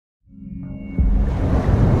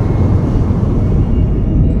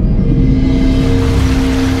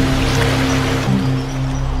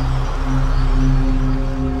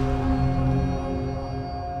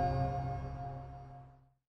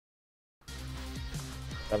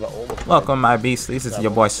Welcome, my beastlies. This is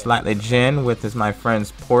your boy Slightly Jen with my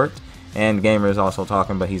friend's Port, and Gamer is also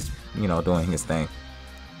talking, but he's, you know, doing his thing.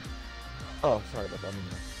 Oh, sorry about that.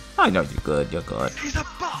 I know you're good. You're good. He's a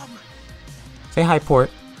bum. Say hi, Port.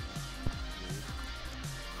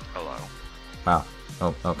 Hello. Wow.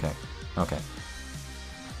 Oh, okay. Okay.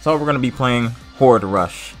 So we're gonna be playing Horde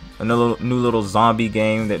Rush, a new little zombie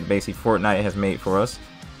game that basically Fortnite has made for us,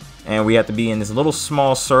 and we have to be in this little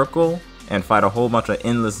small circle and fight a whole bunch of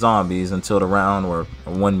endless zombies until the round or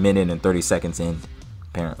 1 minute and 30 seconds in,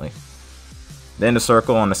 apparently. Then the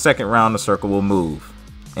circle, on the second round, the circle will move,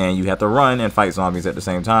 and you have to run and fight zombies at the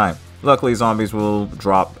same time. Luckily, zombies will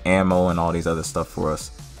drop ammo and all these other stuff for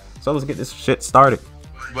us. So let's get this shit started.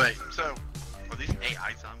 Wait, so are these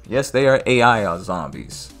AI zombies? Yes, they are AI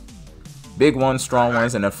zombies. Big ones, strong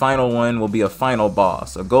ones, and the final one will be a final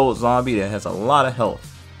boss. A gold zombie that has a lot of health.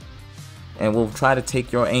 And will try to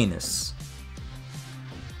take your anus.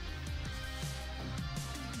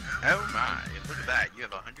 Oh my, look at that. You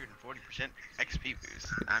have 140% XP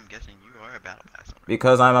boost. I'm guessing you are a battle pass owner.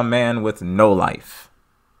 Because I'm a man with no life.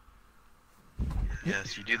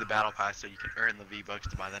 Yes, you do the battle pass so you can earn the V-Bucks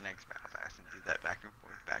to buy the next battle pass and do that back and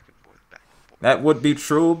forth, back and forth, back and forth. That would be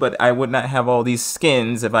true, but I would not have all these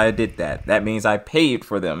skins if I did that. That means I paid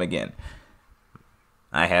for them again.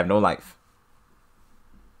 I have no life.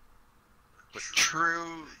 But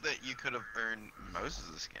true that you could have earned most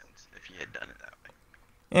of the skins if you had done it that way.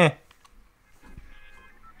 Eh.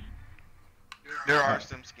 There are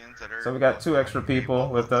some skins that are... So we got 2 extra people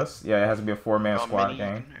with us. Yeah, it has to be a 4-man squad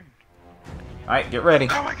game. Alright, get ready.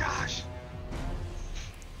 Oh my gosh!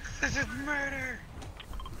 This is murder!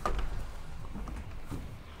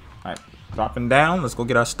 Alright, dropping down. Let's go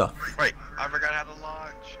get our stuff. Wait, I forgot how to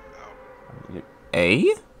launch. Oh.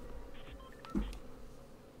 A?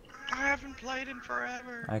 I haven't played in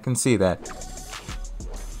forever. I can see that.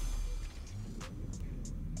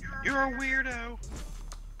 You're a weirdo.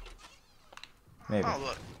 Maybe. Oh,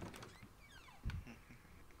 look.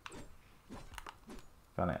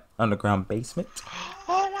 Found an underground basement.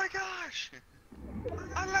 Oh my gosh!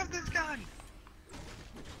 I love this gun!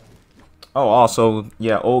 Oh, also,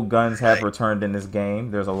 yeah, old guns have returned in this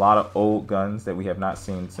game. There's a lot of old guns that we have not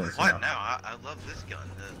seen since. What? No, I love this gun.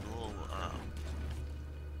 The little,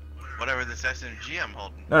 whatever this SMG I'm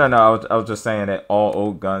holding. No. I was just saying that all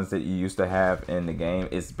old guns that you used to have in the game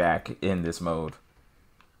is back in this mode.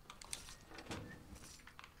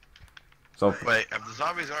 So wait, have the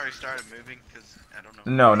zombies already started moving? Because I don't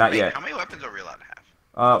know. No, not yet. How many weapons are we allowed to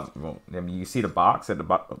have? Well, I mean, you see the box at the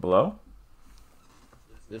below.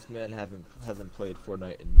 This man hasn't played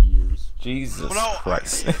Fortnite in years. Jesus Well, no,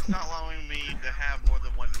 Christ! It's not allowing me to have more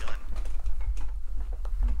than one gun.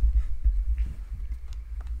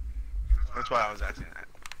 That's why I was asking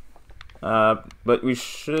that. But we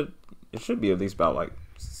should. It should be at least about like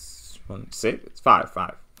 6. It's 5.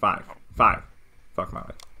 Fuck my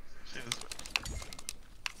life.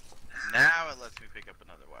 Now it lets me pick up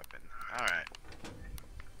another weapon. Alright.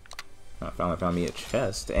 I finally found me a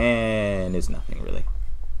chest, and it's nothing really.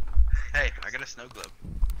 Hey, I got a snow globe.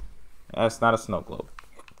 That's not a snow globe.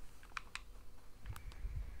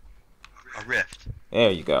 A rift.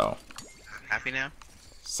 There you go. Happy now?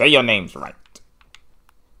 Say your names right.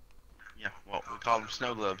 Yeah, well, we called them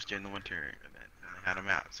snow globes during the winter event, and they had them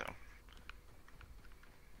out, so.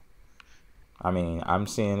 I mean, I'm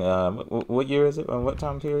seeing, what year is it? What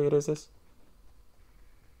time period is this?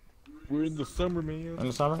 We're in the summer, man. In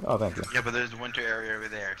the summer? Oh, thank you. Yeah, but there's a winter area over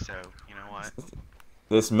there, so, you know what?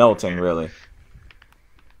 It's melting, really.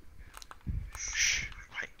 Shh,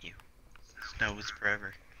 quiet you. Snow is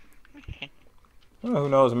forever. Well, who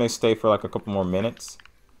knows? It may stay for like a couple more minutes.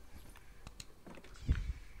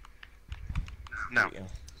 No. It'll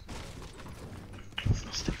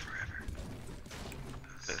stay forever.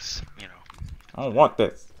 This, you know. I don't want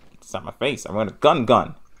this. It's on my face. I want a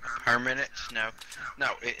gun. Permanent snow. No,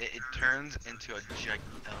 it turns into a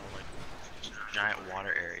giant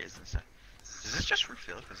water areas and stuff. Does this just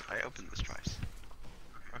refill? Because I opened this twice.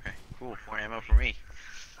 Okay, cool. More ammo for me.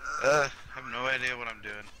 I have no idea what I'm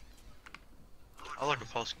doing. Oh, look, a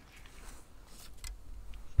pulse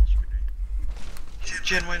grenade.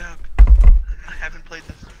 Jen, wait up. I haven't played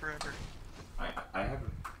this in forever. I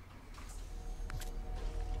haven't.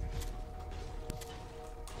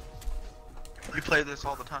 You play this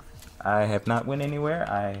all the time. I have not went anywhere.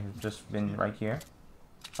 I've just been right here.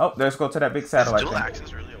 Oh, let's go to that big satellite This dual thing. axe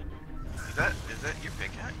is really old. Is that your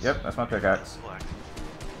pickaxe? Yep, that's my pickaxe. Dual axe.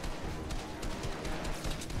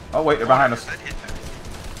 Oh wait, they're behind us. That hit that.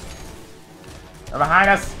 They're behind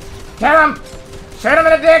us. Kill him! Shoot him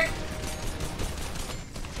in the dick!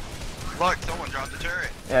 Fuck, someone dropped the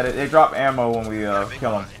turret. Yeah, they drop ammo when we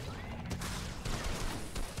kill them. Money.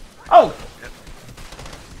 Oh! Yep.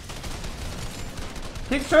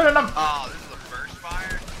 Keep shooting them! Oh, this is the first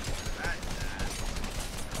fire? That's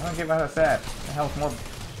sad. I don't get why that's sad. The hell's more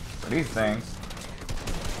for these things.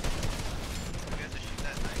 You have to shoot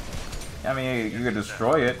that thing. I mean, you could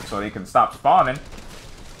destroy it so they can stop spawning.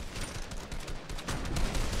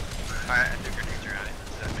 Alright, I took grenades around it.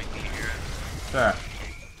 Does that make me a hero? Sure.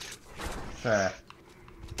 Sure.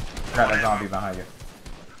 Got that zombie behind you.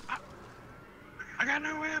 I got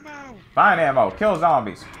no ammo! Find ammo. Kill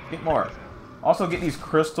zombies. Get more. Also get these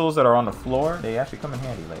crystals that are on the floor. They actually come in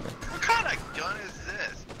handy later. What kind of gun is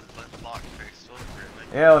this? Flintlock pistol,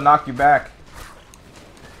 really? It'll knock you back.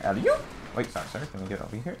 Out of you. Wait, sorry, sir. Let me get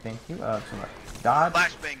over here. Thank you. So dodge.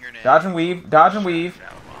 Flashbang grenade. Dodge and weave. Dodge and weave.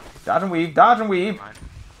 Dodge and weave. Dodge and weave. Fine.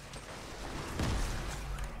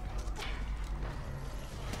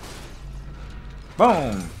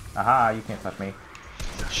 Boom. Aha, you can't touch me.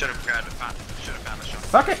 Should have grabbed a found. Should have found a shot.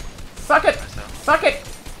 Suck it. Suck it. Myself. Suck it.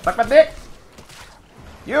 Suck my dick.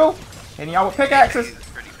 You. Hitting y'all with pickaxes. It's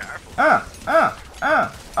pretty powerful.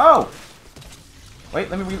 Oh.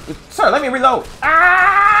 Wait, let me sir, let me reload.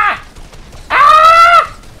 Ah!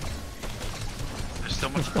 Ah! There's so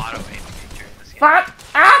much auto aiming feature in this game. Fuck!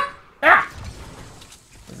 Ah! Ah!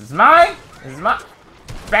 This is mine. This is mine.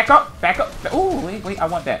 Back up. Back up. Ooh, wait. I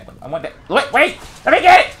want that. I want that. Wait. Let me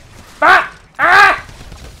get it. Fuck! Ah!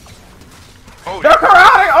 Oh, They're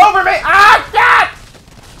crowding over me. Ah! God!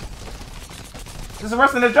 This is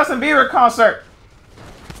worse than the Justin Bieber concert.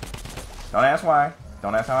 Don't ask why.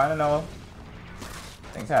 Don't ask how I know.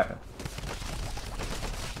 Things happen.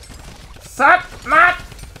 Suck my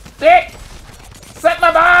dick. Suck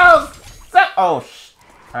my balls. Suck. Oh,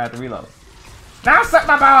 I have to reload. Now suck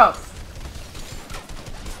my balls.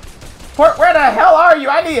 Port, where the hell are you?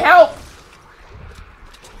 I need help.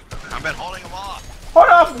 I've been holding them off. Hold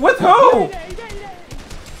off with who?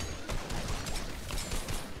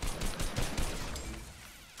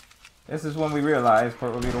 This is when we realize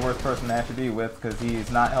Port will be the worst person to have to be with because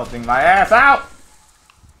he's not helping my ass out.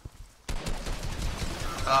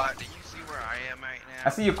 Do you see where I am right now? I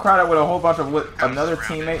see you crowded with a whole bunch of another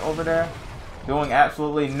teammate over there doing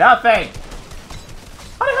absolutely nothing.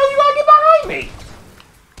 How the hell you gonna get behind me?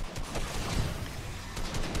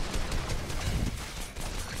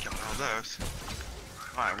 I killed all those.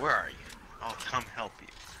 Alright, where are you? I'll come help you.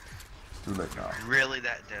 It's too late now. Really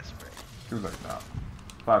that desperate? Too late now.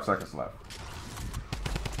 5 seconds left.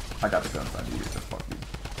 I got the guns I need. Just fuck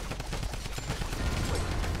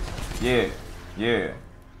you. Yeah.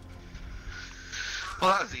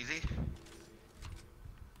 Well, that was easy.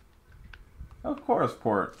 Of course,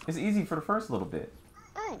 Port. It's easy for the first little bit.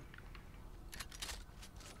 Oh.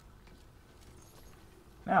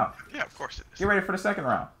 Now, Yeah, of course it is. get ready for the second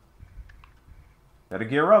round. Better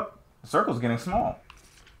gear up. The circle's getting small.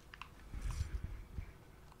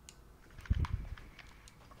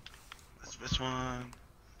 This one.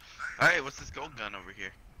 Hey, what's this gold gun over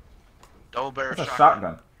here? Double barrel That's a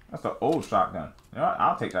shotgun. shotgun. That's the old shotgun. You know what?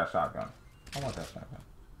 I'll take that shotgun. I want that shotgun.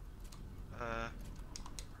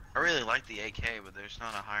 I really like the AK, but there's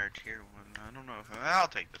not a higher tier one. I don't know if I'll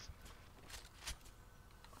take this.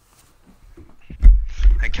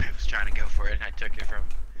 That guy was trying to go for it, and I took it from.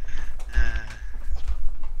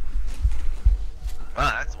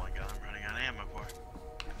 Well, that's one gun I'm running out of ammo for.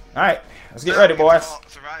 All right, let's get ready, boys.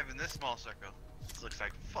 Survive in this small circle. This looks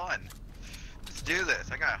like fun. Let's do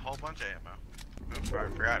this. I got a whole bunch of ammo. Oops, I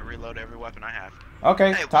forgot to reload every weapon I have.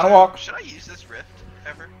 Okay, Hey, time to walk. Should I use this rift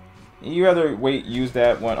ever? You rather use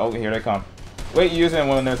that one. Oh, here they come. Use it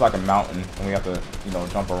when there's like a mountain and we have to,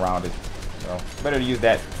 jump around it. So better to use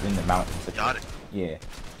that in the mountain. Got it. Yeah.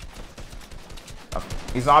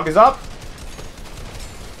 These zombies up.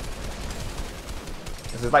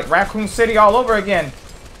 This is like Raccoon City all over again.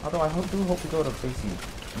 Although I do hope we go to facing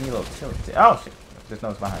Milo Tilted. Oh shit! There's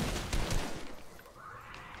notes behind me.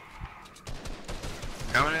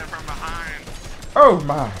 Coming in from behind. Oh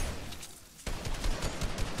my!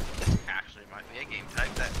 This actually might be a game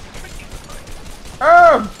type that tricky would like.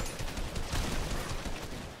 Oh!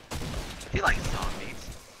 He likes zombies.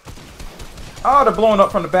 Oh, they're blowing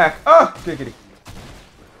up from the back. Oh, giggity!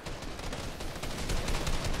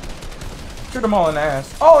 Shoot them all in the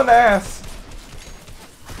ass. All in the ass.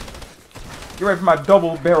 Get ready for my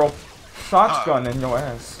double barrel shotgun in your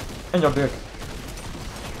ass. In your dick.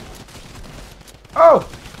 Oh!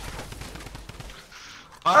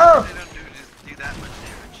 Oh! They don't do that much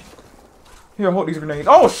damage. Here, hold these grenades.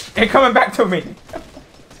 Oh, they're coming back to me.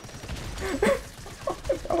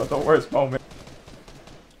 That was the worst moment.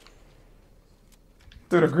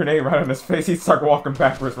 Threw the grenade right in his face. He started walking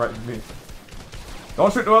backwards right at me.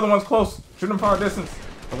 Don't shoot the other ones close. Shoot them far distance.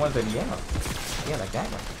 The ones that yell. Yeah, like that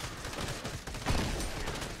one.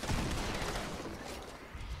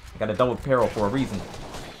 I got a double barrel for a reason.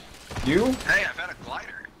 You? Hey, I've had a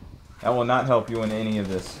glider. That will not help you in any of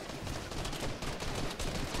this.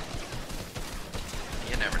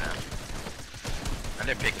 You never know. I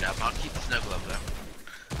didn't pick it up. I'll keep the snow globe though.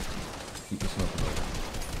 Keep the smoke away.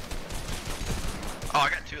 Oh, I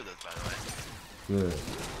got 2 of those by the way. Good.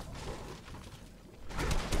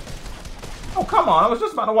 Oh, come on. I was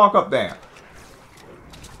just about to walk up there.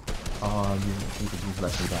 Oh, you could use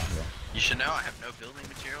less than that here. You should know I have no building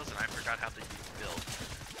materials and I forgot how to build.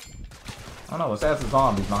 I don't know. Let's ask the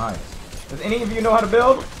zombies behind us. Does any of you know how to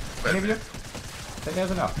build? Any of you? I think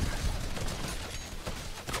there's enough.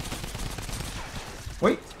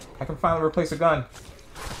 Wait. I can finally replace a gun.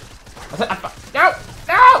 I said, no!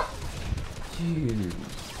 No! You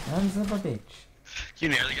sons of a bitch. You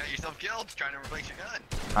nearly got yourself killed trying to replace your gun.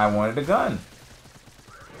 I wanted a gun.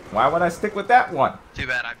 Why would I stick with that one? Too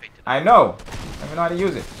bad I picked it up. I know. I don't even know how to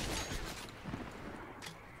use it.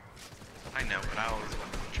 I know, but I always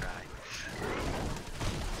wanted to try.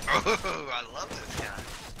 Oh, I love this guy.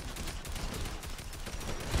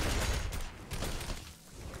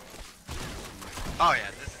 Oh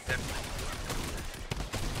yeah, this is definitely.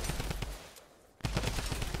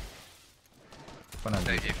 What I'm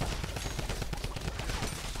doing. Thank you.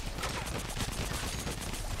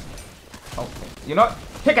 Okay. You know what?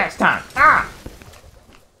 Pickaxe time! Ah!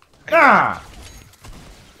 Ah!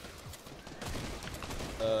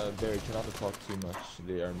 Barry, try not to talk too much.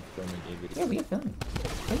 They are filming a video. Yeah, we are filming.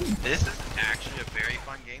 This is actually a very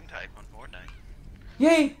fun game type on Fortnite.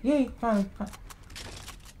 Yay! Yay! Finally.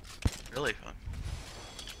 Really fun.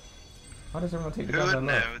 Why does everyone take the Who guns would I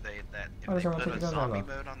know love? that Why if does they everyone put take a the guns I zombie love?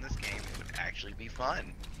 mode on this game, it would actually be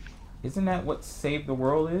fun. Isn't that what Save the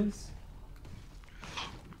World is?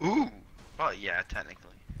 Ooh! Well, yeah,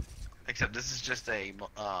 technically. Except this is just a,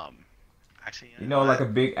 actually... You know, like a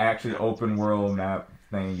big, actually open world map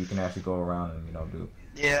thing you can actually go around and, you know, do.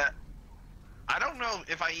 Yeah. I don't know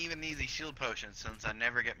if I even need these shield potions since I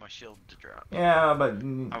never get my shield to drop. Yeah, but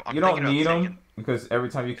I'm you don't thinking of need them taking- because every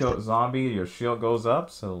time you kill a zombie, your shield goes up,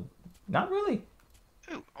 so not really.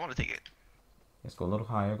 Ooh, I want to take it. Let's go a little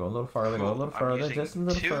higher, go a little farther, go a little I'm further, using just a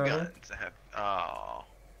little 2 further. guns. I have, oh.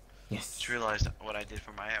 Yes. Just realized what I did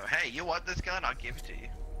for my ammo. Hey, you want this gun? I'll give it to you.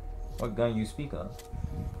 What gun you speak of?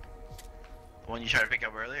 The one you tried to pick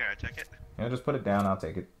up earlier, I took it. Yeah, just put it down, I'll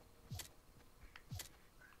take it.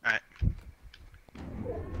 Alright.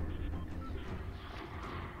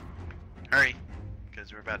 Hurry,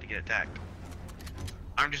 because we're about to get attacked.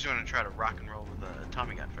 I'm just going to try to rock and roll with a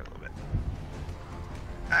Tommy gun for a little bit.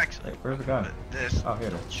 Actually, Hey, where's the gun? with this Oh, here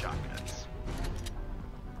it is. shotguns.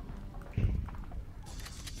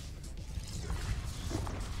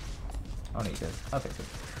 I'll need this. I'll take this.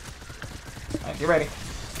 Alright, get ready.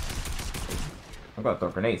 I'm gonna throw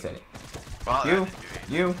grenades at it. Well, You, that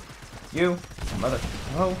didn't do you, mother.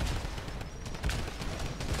 Oh.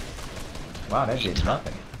 Wow, that did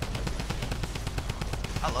nothing.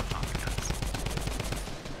 I love Tommy guns.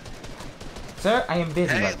 Sir, I am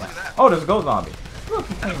busy Hey, right look now. at that. Oh, there's a ghost zombie. Look,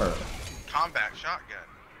 he came early. Combat shotgun.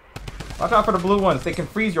 Watch out for the blue ones. They can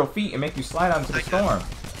freeze your feet and make you slide out into the Take that. storm.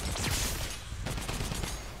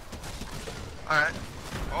 Alright.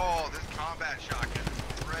 Oh, this combat shotgun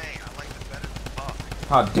is great. I like this better than Puff.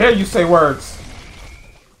 How dare you say words?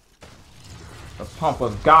 The pump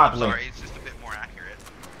was I'm godly. sorry, it's just a bit more accurate.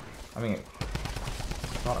 I mean,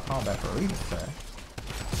 it's not a combat for a reason, sir.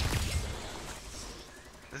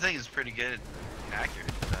 This thing is pretty good and accurate,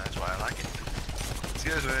 so that's why I like it.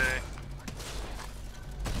 Excuse me.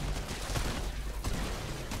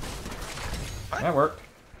 What? That worked.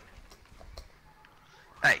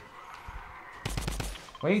 Hey,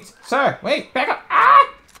 Wait, sir, wait, back up.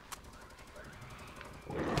 Ah!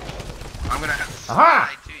 I'm gonna have to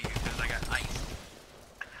Aha! slide to you because I got ice.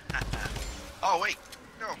 Oh wait,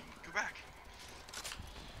 no, go back.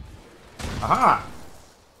 Aha!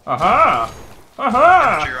 Aha!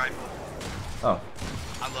 Aha! Infantry rifle. Oh,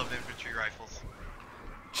 I love infantry rifles.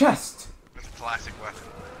 chest. It's a classic weapon.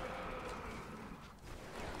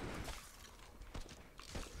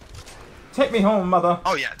 Take me home, mother.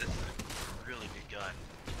 Oh yeah, this is a really good gun.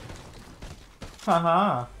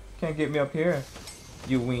 Haha. Can't get me up here,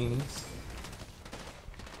 you weenies.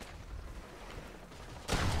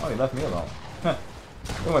 Oh, he left me alone. Huh.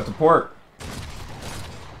 He went to port.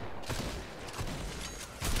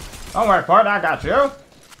 Don't worry, port, I got you.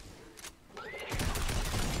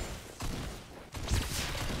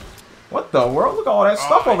 What the world? Look at all that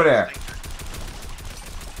stuff over there.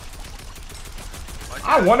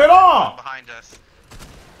 I want it all! Behind us.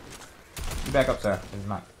 You back up, sir. This is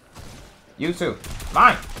mine. You too.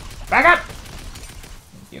 Mine! Back up!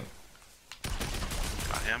 Thank you.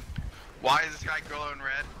 Got him. Why is this guy glowing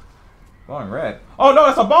red? Glowing red? Oh no,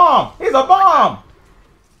 that's a bomb! He's a bomb!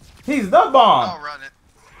 He's the bomb! I'll run it.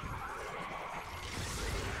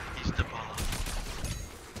 He's the bomb.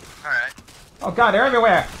 Alright. Oh god, they're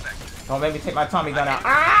everywhere! Don't make me take my Tommy gun out.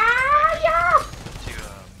 Ah, yeah!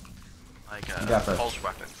 To, pulse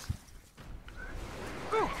weapons.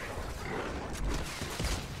 Woo.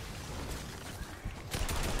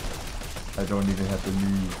 I don't even have to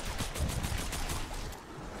leave.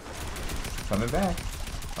 Coming back.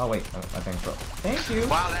 Oh wait, oh, I think so. Thank you!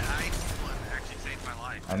 Wow, that ice one actually saved my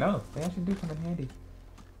life. I know, they actually do come in handy.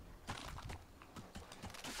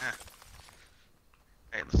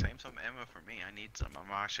 Hey, save some ammo for me. I need some.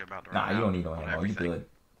 I'm actually about to run out. Nah, you don't need no ammo, you good.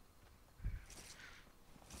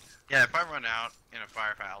 Yeah, if I run out in a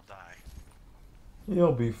firefight, I'll die.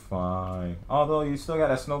 You'll be fine. Although you still got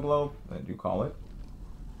that snow globe, that you call it.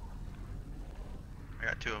 I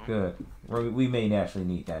got 2 of them. Good. We may actually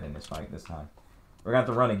need that in this fight this time. We're going to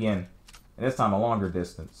have to run again. And this time a longer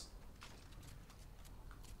distance.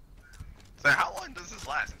 So how long does this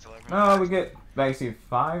last until everyone No, dies? we get basically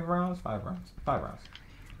 5 rounds? 5 rounds. 5 rounds.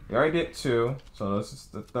 We already did 2, so this is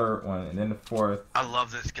the 3rd one, and then the 4th. I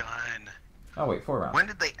love this gun. Oh wait, 4 rounds. When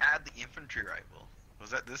did they add the infantry rifle? Was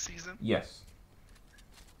that this season? Yes.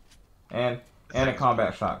 And a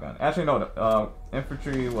combat shotgun. Actually, no, the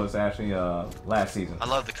infantry was actually last season. I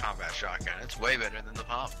love the combat shotgun. It's way better than the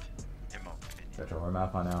pump, in my opinion. Got your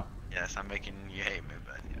map on now. Yes, I'm making you hate me,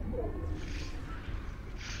 but yeah.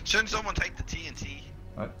 Shouldn't someone take the TNT?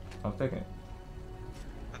 What? I'm taking it.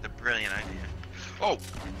 That's a brilliant idea. Oh!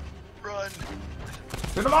 Run!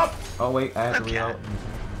 Shoot him up! Oh wait, I have to Okay. reload.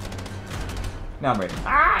 Now I'm ready.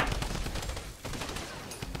 Ah!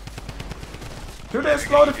 Shoot the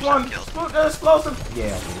explosive one! Shoot the explosive!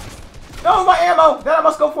 Yeah, dude. No, my ammo! Then I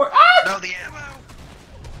must go for it! Ah! No, the ammo!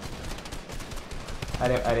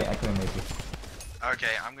 I couldn't make it.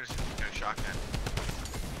 Okay, I'm gonna go shotgun.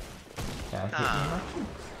 Yeah,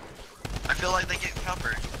 I feel like they get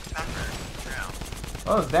tougher now.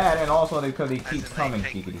 well, it's that, and also because they As keep in they coming,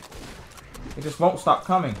 take- Giggity. It just won't stop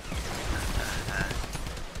coming.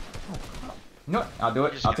 You know what? I'll do You're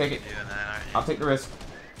it. just I'll gonna take it. keep doing that, aren't you? I'll take the risk.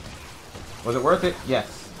 Was it worth it?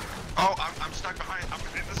 Yes. Oh, I'm stuck behind. I'm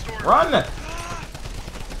in the store. Run!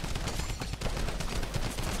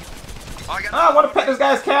 Oh, I got Ah, I want to pet this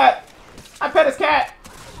guy's cat! I pet his cat!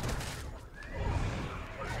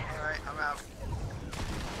 Alright, I'm out.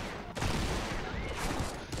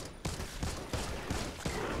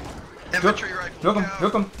 Infantry rifle. Juke him, go.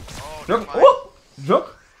 juke him, Oh, juke never him. mind. Whoop!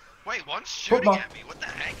 Juke! Wait, one's shooting Football. at me. What the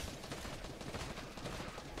heck?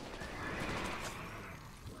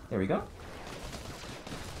 There we go.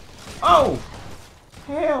 Oh!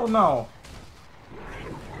 Hell no!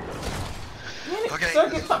 Damn it, Okay, sir,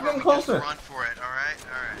 this is stop where getting we just closer. run for it. Alright.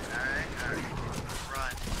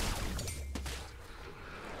 Run.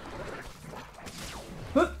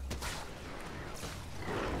 Huh.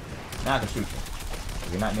 Now I can shoot you.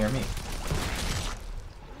 You're not near me.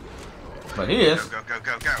 But he is. Go.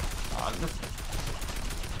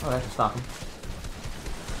 Oh, that should stop him.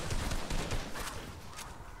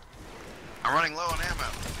 I'm running low on ammo.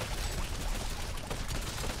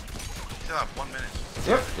 Still have 1 minute.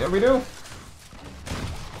 Yep, there we do.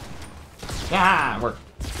 Yeah, work.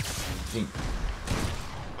 Gee.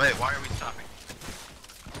 Wait, why are we stopping?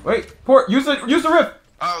 Wait, port. Use the rift.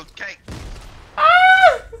 Okay.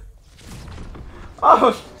 Ah!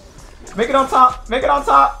 Oh, make it on top. Make it on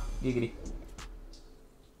top. Giggity.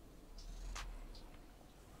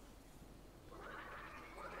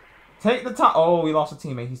 Take the top. Oh, we lost a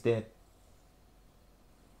teammate. He's dead.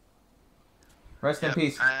 Rest in Yep,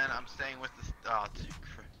 peace. And I'm staying with the. Oh, dude.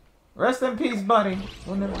 Rest in peace, buddy.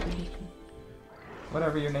 We'll never forget you.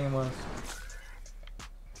 Whatever your name was.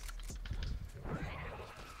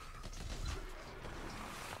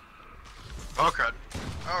 Oh, crud.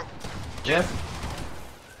 Oh. Yes.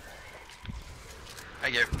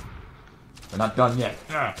 Thank you. We're not done yet.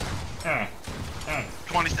 20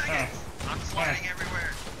 seconds. I'm sliding everywhere.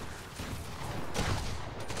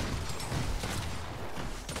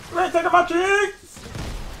 Right, take my cheeks.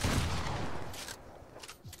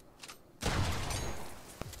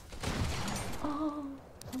 Oh,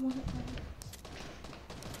 I want it.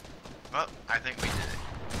 Well, I think we did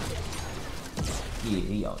it.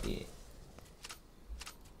 Yeah, y'all did.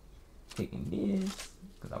 Taking this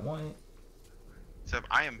because I want it. So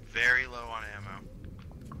I am very low on ammo.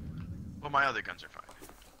 Well, my other guns are fine.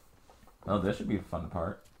 Oh, this should be a fun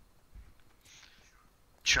part.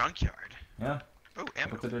 junkyard. Yeah. Oh,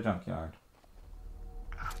 ammo. Go to the junkyard.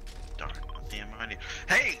 Oh, darn, not the ammo I need.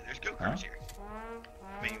 Hey, there's go-karts Huh? here.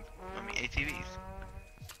 I mean ATVs.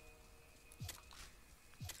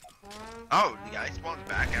 Oh, the guy spawns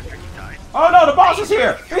back after he dies. Oh no, the boss is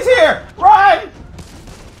here! He's here! Run!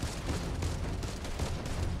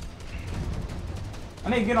 I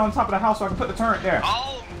need to get on top of the house so I can put the turret there.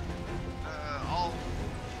 All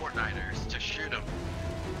Fortniters, just shoot him.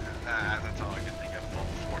 That's all I can think of. All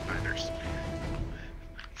Fortniters.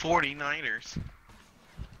 49ers.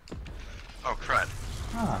 Oh, crud.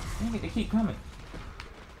 Ah, dang it, they keep coming.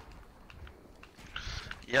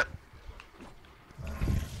 Yep.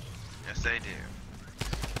 Yes, they do.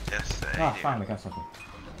 Yes, they Ah, do. finally got something.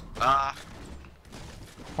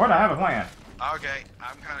 What? I have a plan. Okay,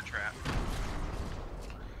 I'm kind of trapped.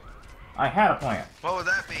 I had a plan. What would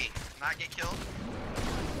that be? Not get killed?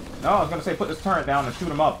 No, I was gonna say put this turret down and shoot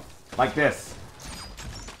him up. Like this.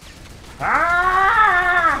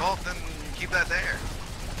 Ah! Well, then keep that there.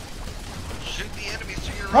 Shoot the enemies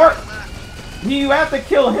to your Hort! right and left. You have to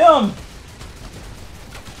kill him!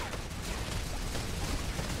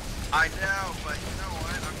 I know, but you know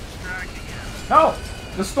what? I'm distracting him. No!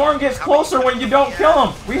 The storm gets How many closer when you kills don't do we kill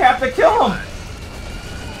have? him! We have to kill him!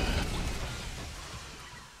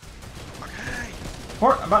 Okay.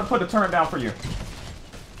 Hort, I'm about to put the turret down for you.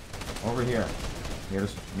 Over here.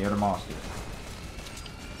 Near the monster.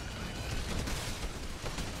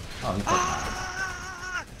 Oh, he put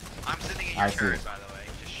Ah! I'm sitting in your I see. turret, by the way.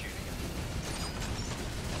 Just shooting him.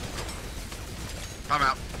 I'm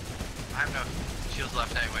out. I have no shields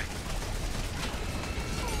left anyway.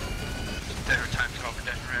 There are times called for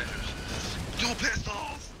desperate measures. Dual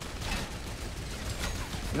pistols!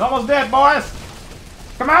 He's almost dead, boys!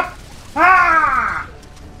 Come up! Ah!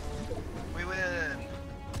 We win!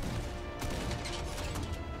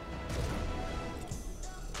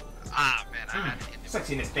 Ah, man, I had to end it.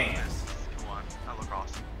 Sexiness dance. Come on, I look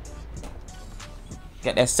awesome.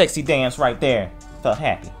 Got that sexy dance right there. Felt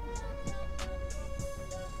happy.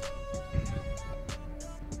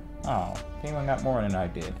 Oh, Penguin got more than I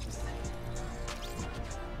did.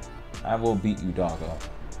 I will beat you, doggo.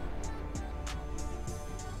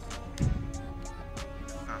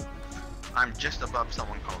 I'm just above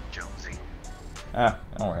someone called Jonesy. Ah,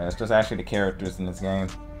 don't worry. That's just actually the characters in this game.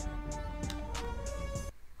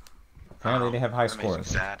 Apparently they have high That makes me scores.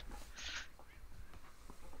 sad.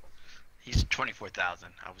 He's 24,000.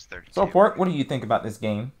 I was 32. So, Port, what do you think about this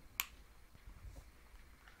game?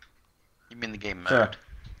 You mean the game mode? Sure.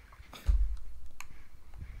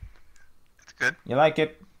 It's good. You like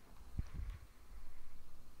it?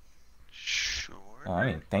 Sure. Oh, I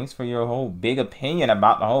mean, thanks for your whole big opinion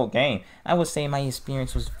about the whole game. I would say my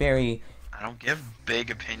experience was very... I don't give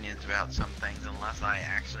big opinions about some things unless I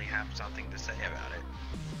actually have something to say about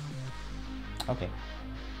it. Okay.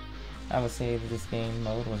 I would say that this game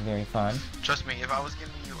mode was very fun. Trust me, if I was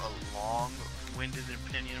giving you a long-winded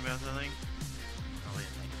opinion about something, probably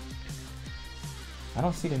a negative opinion. I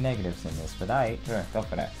don't see the negatives in this, but sure, go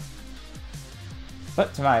for that.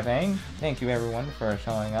 But to my thing, thank you everyone for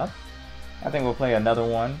showing up. I think we'll play another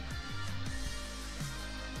one.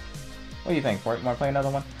 What do you think, Fort? You want to play another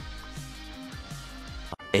one?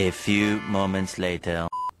 A few moments later.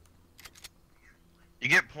 You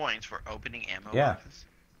get points for opening ammo Yeah. boxes.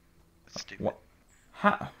 That's stupid. What?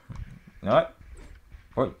 How? You know what?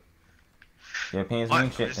 Fort, your opinions What? mean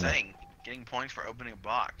I'm shit just to me. saying, getting points for opening a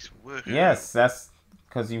box. Woohoo. Yes, that's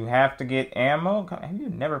because you have to get ammo. Have you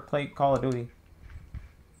never played Call of Duty?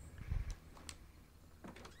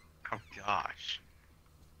 Oh gosh.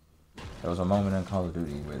 There was a moment in Call of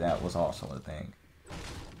Duty where that was also a thing.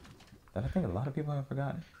 That I think a lot of people have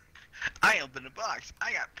forgotten. I opened a box.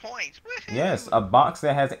 I got points. Woohoo. Yes, a box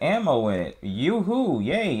that has ammo in it. Yoo-hoo,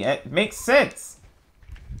 yay, it makes sense.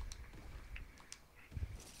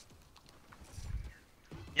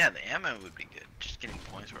 Yeah, the ammo would be good. Just getting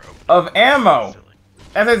points for opening. Of ammo. Silly.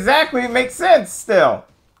 That exactly makes sense still.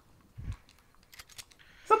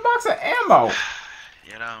 It's a box of ammo.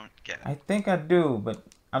 You don't get it. I think I do, but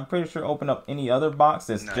I'm pretty sure open up any other box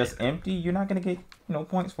that's No, just you don't. empty, you're not going to get,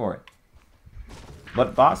 points for it.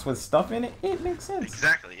 But box with stuff in it, it makes sense.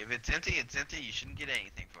 Exactly. If it's empty, it's empty. You shouldn't get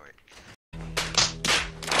anything for it.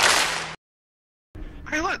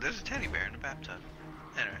 Hey, look, there's a teddy bear in the bathtub.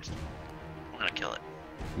 Interesting. I'm gonna kill it.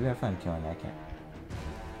 You have fun killing that cat.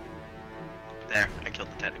 There, I killed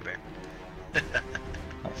the teddy bear.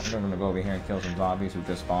 I'm gonna go over here and kill some zombies who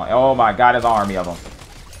just spawned. Oh my god, there's an army of them.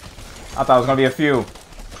 I thought it was gonna be a few.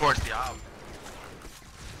 Of course, the owl.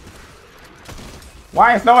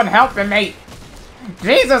 Why is no one helping me?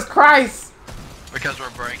 Jesus Christ! We're Because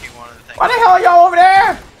we're breaking one of the things. Why the hell are y'all over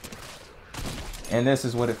there? And this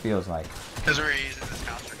is what it feels like. Because we're using this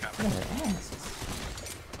house for cover. Look at their asses.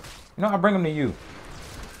 You know, I'll bring them to you.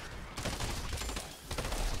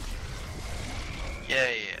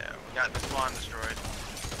 Yeah. We got the spawn destroyed.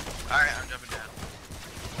 Alright, I'm jumping down.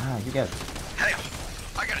 Ah, you got it. Hey,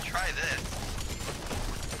 I gotta try this.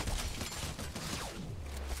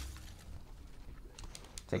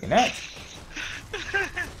 Taking that.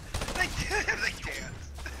 They dance.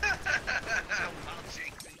 While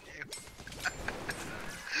chasing you.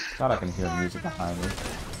 Thought I can hear music behind me.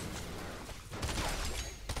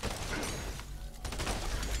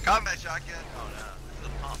 Combat shotgun. Oh no, this is a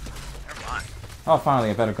pump. Never mind. Oh,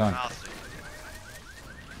 finally, a better gun. I'll see.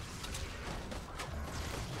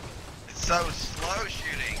 It's so slow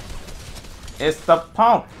shooting. It's the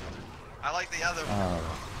pump. I like the other one. Oh.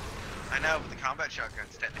 I know, but the combat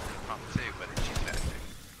shotgun's technically a pump too, but it shoots faster.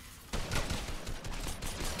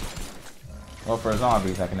 Well, for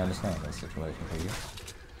zombies, I can understand this situation for you.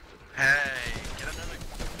 Hey, get another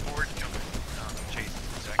board jumping. Chasing.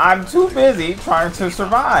 So I'm too busy trying to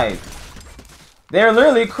survive. They're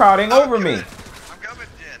literally crowding over me. I'm coming,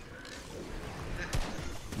 Jen.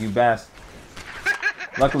 You bastard.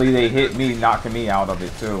 Luckily, they hit me, knocking me out of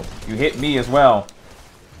it, too. You hit me as well.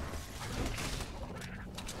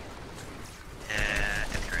 Yeah,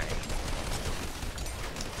 it's great.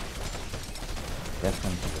 That's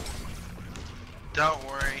gonna be Don't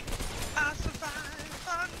worry. I'll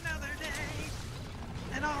survive another day.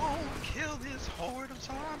 And I'll kill this horde of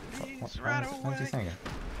zombies right away. What's he singing?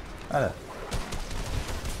 Right.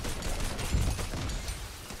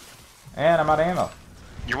 And I'm out of ammo.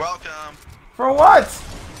 You're welcome. For what?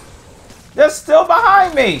 They're still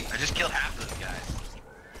behind me. I just killed half those guys.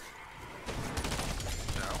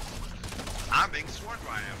 So, I'm being swarmed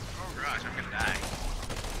by them. Oh gosh, I'm gonna die.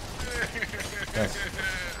 Yes.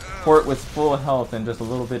 Port with full health and just a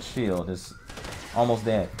little bit shield is almost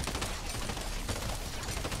dead.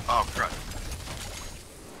 Oh crud.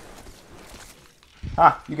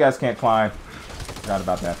 Ah, you guys can't climb. Forgot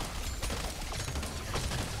about that.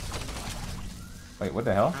 Wait, what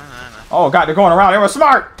the hell? Oh god, they're going around. They were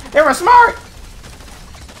smart. They were smart.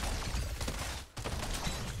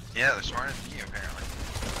 Yeah, they're smarter than you apparently.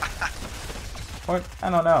 What? I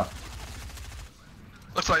don't know.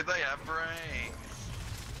 Looks like they have brains.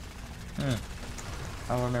 I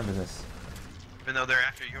don't remember this. Even though they're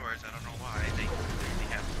after yours, I don't know why. They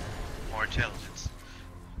have more intelligence.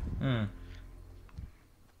 I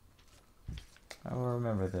will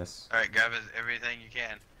remember this. Alright, grab everything you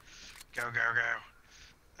can. Go, go, go.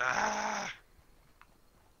 Ah!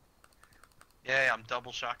 Yay, I'm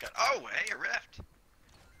double shotgun. Oh, hey, a rift!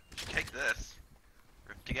 Take this.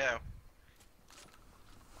 Rift to go.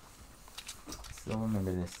 Still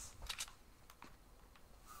remember this.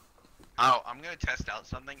 Oh, I'm gonna test out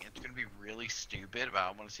something. It's gonna be really stupid, but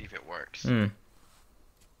I want to see if it works.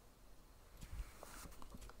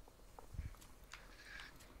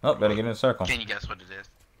 Oh, better get in a circle. Can you guess what it is?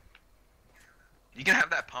 You can have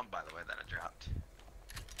that pump, by the way, that I dropped.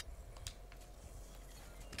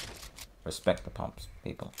 Respect the pumps,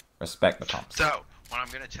 people. Respect the pumps. So, what I'm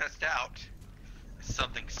gonna test out is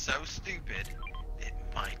something so stupid, it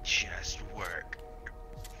might just work.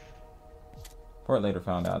 Port later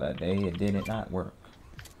found out that day it did not work.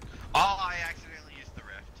 Oh, I accidentally used the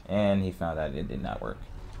rift. And he found out it did not work.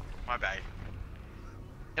 My bad.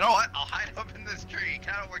 You know what? I'll hide up in this tree.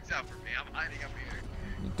 Kind of works out for me. I'm hiding up here.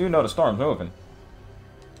 You do know the storm's moving.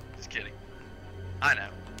 Just kidding. I know.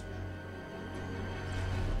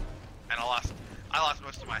 And I lost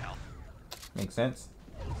most of my health. Makes sense.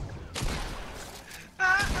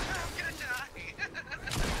 I'm gonna die.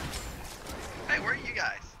 Hey, where are you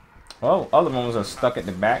guys? Well, other ones are stuck at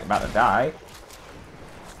the back, about to die.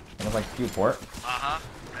 It looks like you, Port. Uh-huh.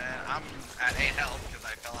 And I'm at 8 health because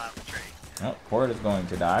I fell out of the tree. Well, Port is going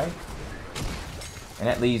to die. And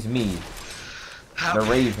that leaves me, the Okay,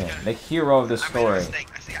 Raven, good. the hero of the I made a story. mistake.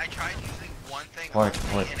 I see. I tried using one thing. Port,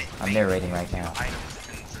 only, Port, and it I'm made narrating me right do now. Items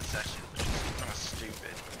in succession, which is kind of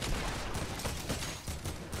stupid.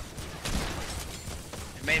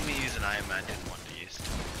 It made me use an item I didn't want to use.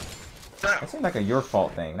 So That seems like a your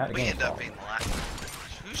fault thing, not a we game end up fault. being the last one.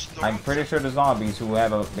 Who's I'm throwing pretty sure the zombies who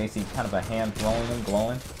have a basically kind of a hand throwing them,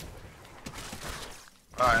 glowing.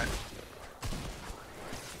 Alright.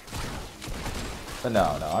 But no,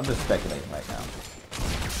 I'm just speculating right now.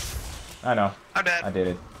 I know. I'm dead. I did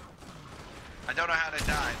it. I don't know how to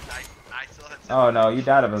die. I still had some. Oh no, you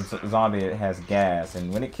died of a zombie that has gas,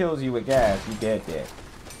 and when it kills you with gas, you dead.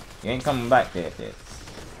 You ain't coming back dead.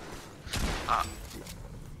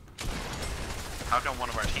 How come one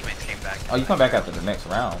of our teammates came back. Oh, you come back after the next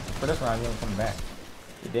round. For this round, you ain't coming back.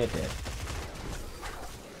 You're dead.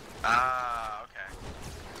 Ah, okay.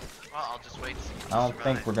 Well, I'll just wait to see. I don't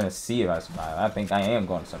think we're gonna see if I survive. I think I am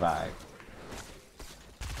going to survive.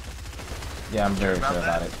 Yeah, I'm very sure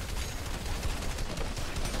about it.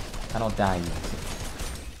 I don't die yet.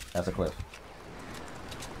 That's a cliff.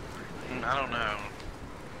 I don't know.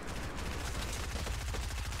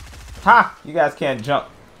 Ha! You guys can't jump.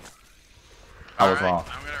 I was Alright, wrong.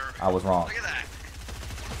 I was wrong. Look at that.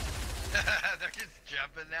 They're just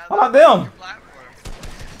jumping now. What about them?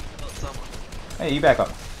 Oh, someone. Hey, you back up.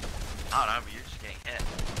 I don't know, but you're just getting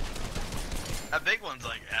hit. That big one's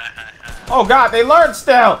like, Oh god, they learned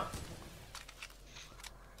stealth!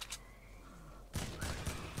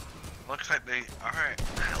 Looks like they, alright.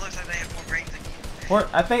 Looks like they have more brains than you.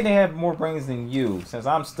 I think they have more brains than you, since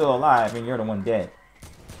I'm still alive and you're the one dead.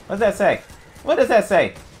 What does that say? What does that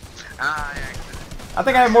say? I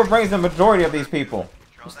think I have more brains than the majority of these people.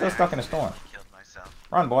 I'm still stuck in a storm. Killed myself.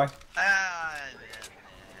 Run, boy.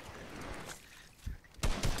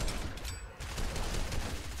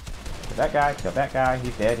 Kill that guy, kill that guy.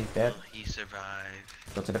 He's dead, he's dead. Will he survive?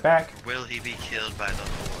 Go to the back. Or will he be killed by the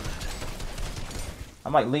horde?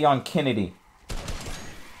 I'm like Leon Kennedy.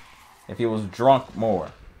 If he was drunk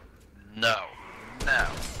more. No. No.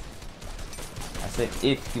 I said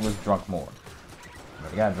if he was drunk more.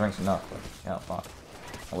 The guy drinks enough, but hell fuck.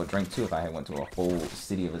 I would drink too if I had went to a whole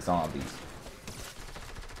city of zombies.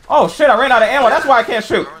 Oh shit, I ran out of ammo, that's why I can't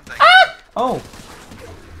shoot! Ah! Oh.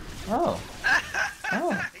 Oh.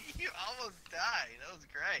 Oh. You almost died, that was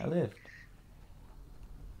great. I lived.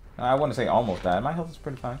 I wouldn't say almost died, my health is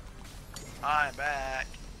pretty fine. I'm back.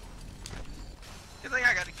 Good thing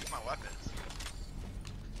I gotta keep my weapons.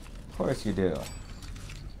 Of course you do.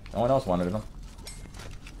 No one else wanted them.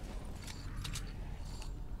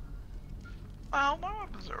 Well, my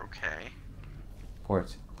weapons are okay.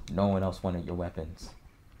 Port, no one else wanted your weapons.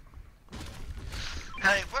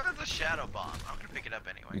 Hey, what is the shadow bomb? I'm gonna pick it up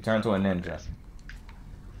anyway. You turn to a ninja.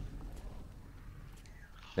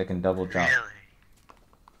 They can double jump. Really?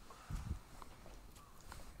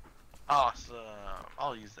 Awesome.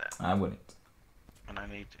 I'll use that. I wouldn't. When I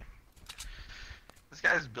need to. This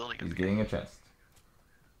guy's building He's getting a chest.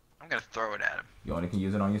 I'm gonna throw it at him. You only can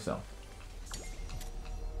use it on yourself.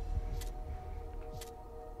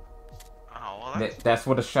 Oh, well, That's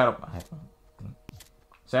what a shadow...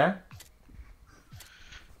 Sir?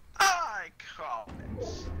 I call it.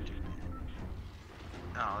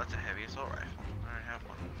 Oh, that's a heavy assault rifle. I already have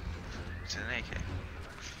one. It's an AK.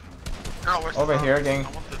 Oh, where's Over the here getting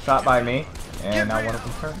shot by me, and now one of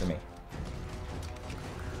them turned to me.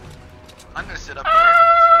 I'm gonna sit up here and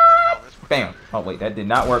see how this works. Bam! Oh wait, that did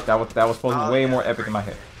not work. That was supposed to be way more epic in my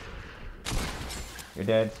head. You're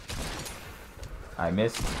dead. I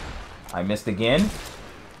missed. I missed again.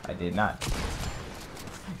 I did not.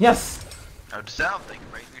 Yes! Note to self, they can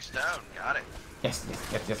break through stone. Got it. Yes, yes,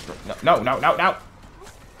 yes, yes. No, no, no, no!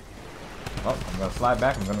 Oh, I'm gonna slide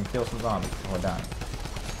back. I'm gonna kill some zombies before dying.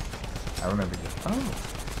 I remember this. Oh,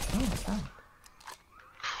 stop.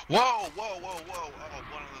 Whoa, whoa, whoa, whoa. Oh,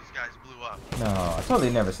 one of those guys blew up. No, I totally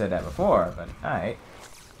never said that before, but alright.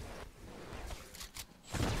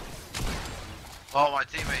 Oh, my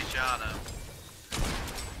teammate shot him.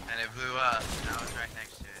 And it blew up. Now it's right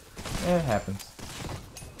next to it. Yeah, it happens.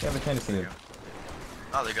 You have a tendency to...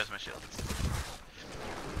 Oh, there goes my shield.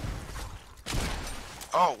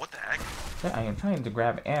 Oh, what the heck? Yeah, I am trying to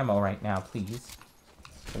grab ammo right now, please.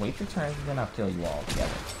 Wait your turn, then I'll kill you all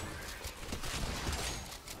together.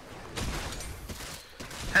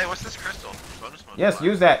 Hey, what's this crystal? Bonus mode. Yes,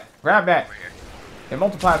 use that. Grab that. It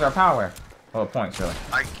multiplies our power. Oh, points, really.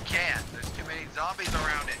 I can't. There's too many zombies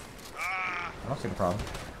around it. Ah! I don't see the problem.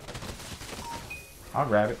 I'll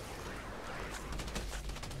grab it.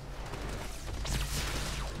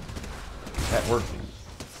 That works.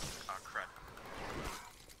 Oh, crap.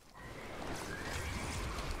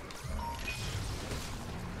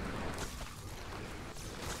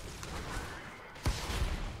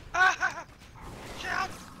 Ah! Shout!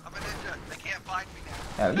 I'm a ninja. They can't find me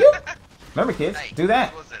now. Hell, you. Remember, kids, Hey, do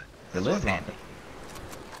that. This was it. You This live was longer. handy.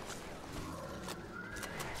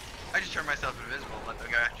 I just turned myself invisible and let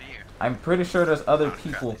them go after you. I'm pretty sure there's other Oh,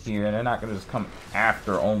 people crap. here, and they're not gonna just come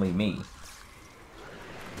after only me.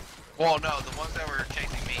 Well, no, the ones that were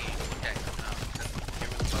chasing me. Okay, no. It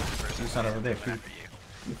was the person You son of a bitch, after you.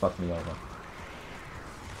 you. You fucked me over.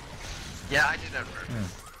 Yeah, I did that first.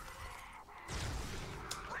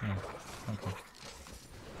 Okay.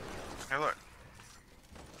 Hey, look.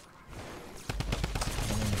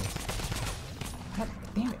 God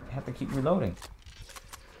damn it! I have to keep reloading.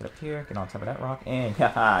 Get up here, get on top of that rock, and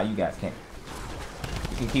haha, you guys can't.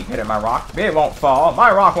 You can keep hitting my rock. It won't fall.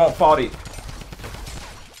 My rock won't fall to you.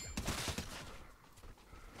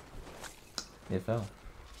 It fell.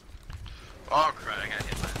 Oh crap! I got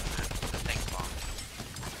hit by the tank bomb.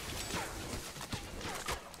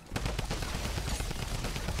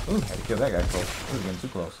 Ooh, had to kill that guy close. He was getting too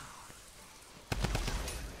close.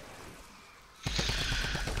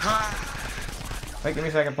 Wait, give me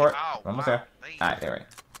a second, Port. Oh, Almost wow. there. Alright, there we go.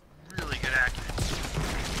 Really good accuracy.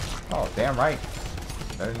 Oh, damn right.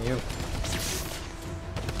 Better than you.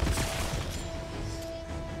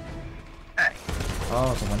 Hey,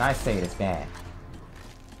 Oh, so when I say it, it's bad.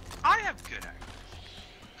 I have good accuracy.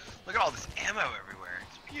 Look at all this ammo everywhere.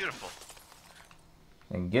 It's beautiful.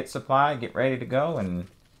 And get supply, get ready to go, and...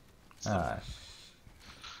 Oh,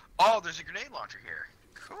 there's a grenade launcher here.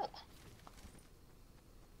 Cool.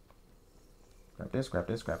 grab this, grab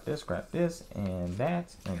this, grab this, grab this, and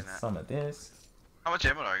that, and Look at that. some of this. How much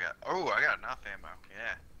ammo do I got? Oh, I got enough ammo.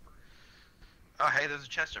 Yeah. Oh, hey, there's a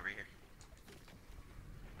chest over here.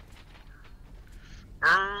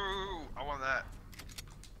 Oh, I want that.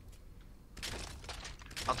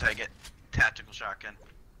 I'll take it. Tactical shotgun.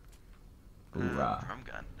 Hoorah. Drum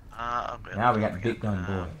gun. Okay, Now we got drum the big gun,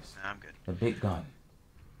 boys. Nah, I'm good. The big gun.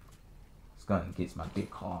 This gun gets my big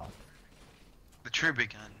call. The true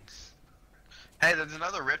big guns. Hey, there's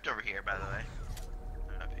another rift over here, by the way.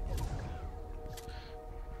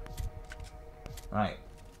 Alright.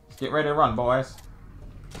 Let's get ready to run, boys.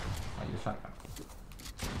 I use shotgun.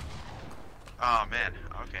 Oh man,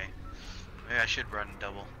 okay. Maybe I should run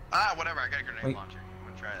double. Ah, whatever, I got a grenade Wait. launcher. I'm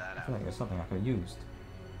gonna try that I out. feel like there's something I could have used.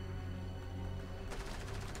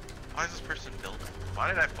 Why is this person building? Why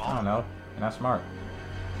did I fall? I don't know. You're not smart.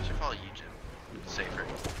 I should follow you, Jim. It's safer.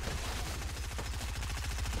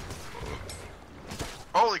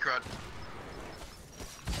 Holy crud.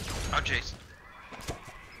 I'm Jason.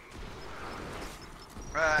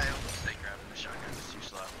 I almost stay grabbing the shotgun. It's too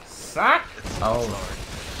slow. Suck! It's Oh.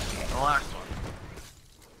 slower. The last one.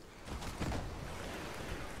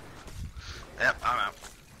 Yep, I'm out.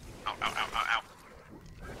 Ow, ow, ow, ow, ow.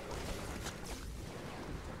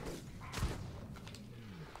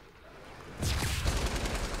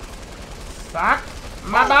 Suck!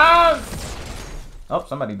 My balls! Oh,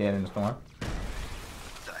 somebody dead in the storm. What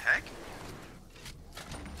the heck?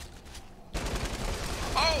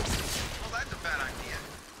 Oh! Well, that's a bad idea.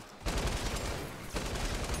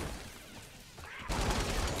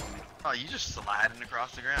 Oh, you just sliding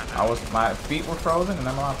across the ground. My feet were frozen and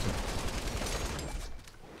I'm allowed to.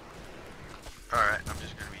 Alright, I'm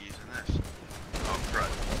just gonna be using this. Oh, crud.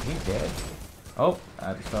 He's dead. Oh,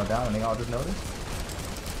 I just fell down and they all just noticed.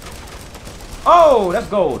 Oh, that's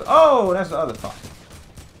gold. Oh, that's the other fuck.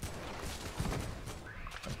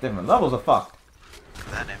 That's different levels of fuck.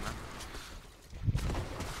 That ammo.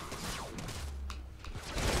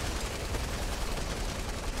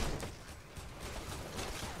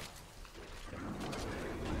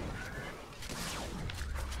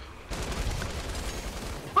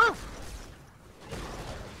 Woo!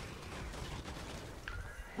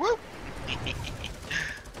 Woo!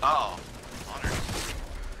 Oh, honor.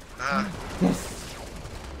 Yes.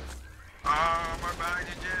 Oh, my body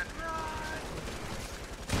did run.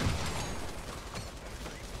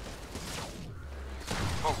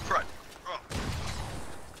 Oh, crud. Oh.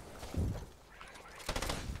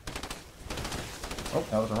 Oh,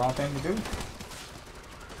 that was the wrong thing to do.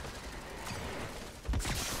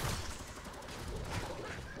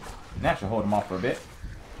 Now I should hold him off for a bit.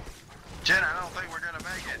 Jen, I don't think we're gonna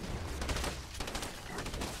make it.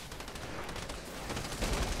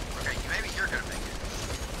 Okay, maybe you're gonna make it.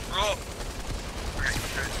 Oh! Okay,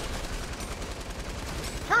 good.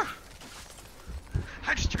 Huh.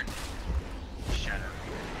 I just turned. Shut up.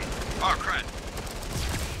 Oh, crud.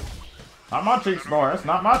 Not my cheeks, Boris.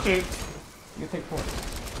 Not my cheeks. You take 4.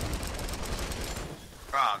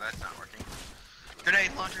 Oh, that's not working.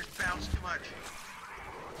 Grenade launchers bounce too much.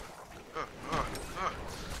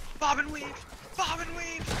 Bob and weave! Bob and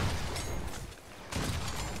weave!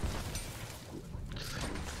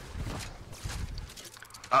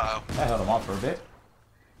 Uh-oh. That held him off for a bit.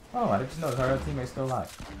 Oh, I just noticed our other teammate's still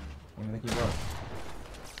alive. I didn't think he was.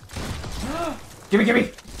 Gimme,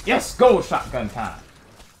 gimme! Yes, gold shotgun time.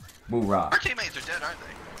 Boo-rah. Our teammates are dead, aren't they?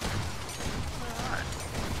 Alright.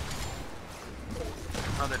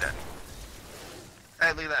 Oh, they're dead.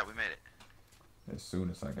 Hey, look at that, we made it. As soon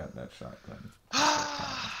as I got that shotgun.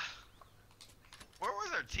 Where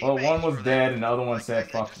was our teammates? Well, one was for dead that? and the other one Like, said, I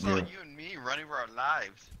fuck just saw you. you and me running for our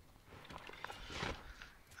lives.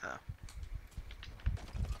 Oh.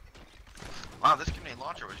 Wow, this grenade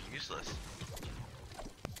launcher was useless.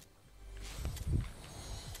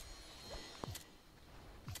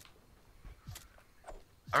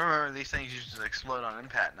 I remember these things used to explode on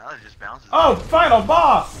impact. Now it just bounces. Oh, final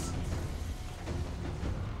boss!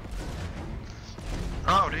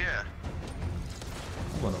 Oh dear.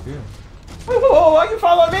 Come on up here. Whoa, why you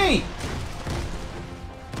follow me?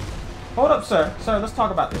 Hold up, sir. Sir, let's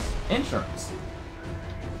talk about this. Insurance.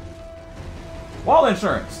 Wall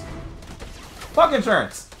insurance. Fuck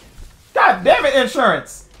insurance. God damn it,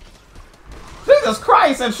 insurance. Jesus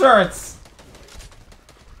Christ, insurance.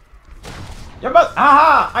 You must.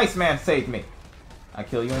 Aha! Iceman saved me. I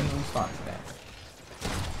kill you in response to that.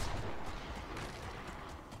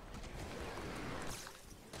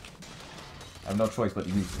 I have no choice but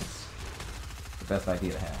to use this. The best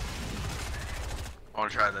idea to have. I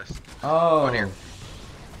want to try this. Oh. Here.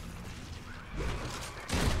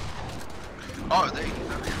 Oh, there you go.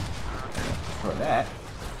 For that.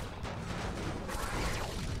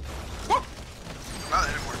 Whoop! Wow,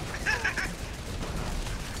 that didn't work.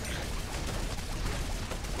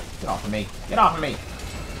 Get off of me. Get off of me.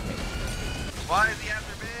 Why is he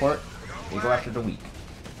after me? Port. They go after the weak.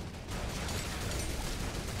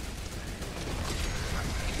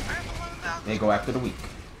 They go after the weak.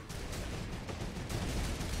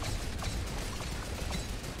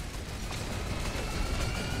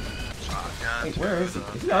 Wait, where is he?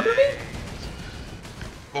 Is he under me?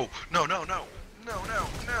 Oh, no, no, no. No, no,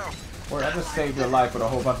 no. Or I just saved your life with a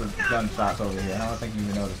whole bunch of gunshots over here. I don't think you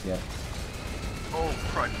even noticed yet. Oh,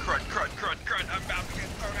 crud, crud, crud, crud, crud. I'm about to get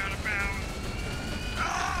thrown out of bounds.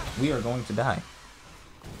 Ah! We are going to die.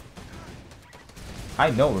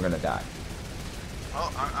 I know we're gonna die.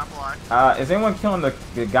 Oh, I'm alive. Is anyone killing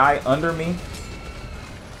the guy under me?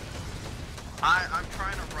 I'm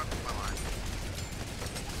trying to run with my line.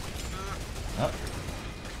 Oh.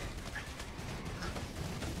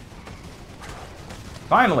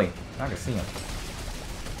 Finally! I can see him.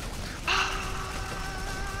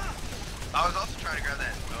 I was also trying to grab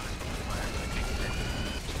that bonus.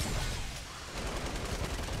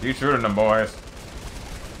 You shooting them, boys.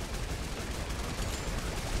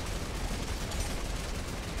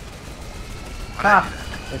 Ha!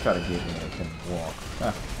 They try to get me and they couldn't walk.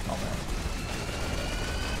 Ah, oh man.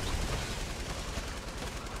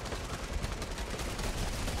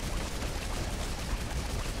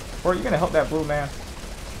 Or you gonna help that blue man?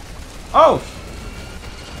 Oh!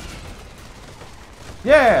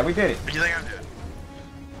 Yeah, we did it. What do you think I'm doing?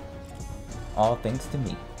 All thanks to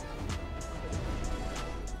me.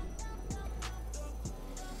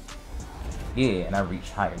 Yeah, and I reached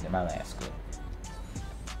higher than my last score.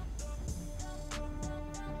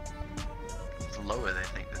 It's lower than I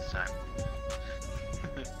think this time.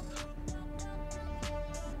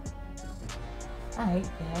 Alright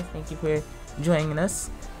guys, thank you for joining us.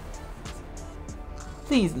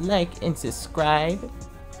 Please like and subscribe.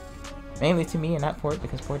 Mainly to me and not Port,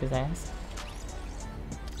 because Port is ass.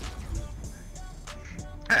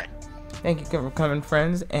 Hey. Thank you for coming,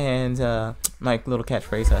 friends, and my little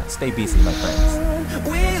catchphrase, stay beastly, my friends.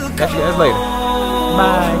 Catch you guys later.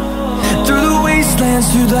 Bye. Through the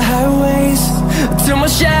wastelands, through the highways, till my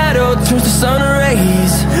shadow turns to sun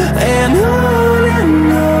rays, and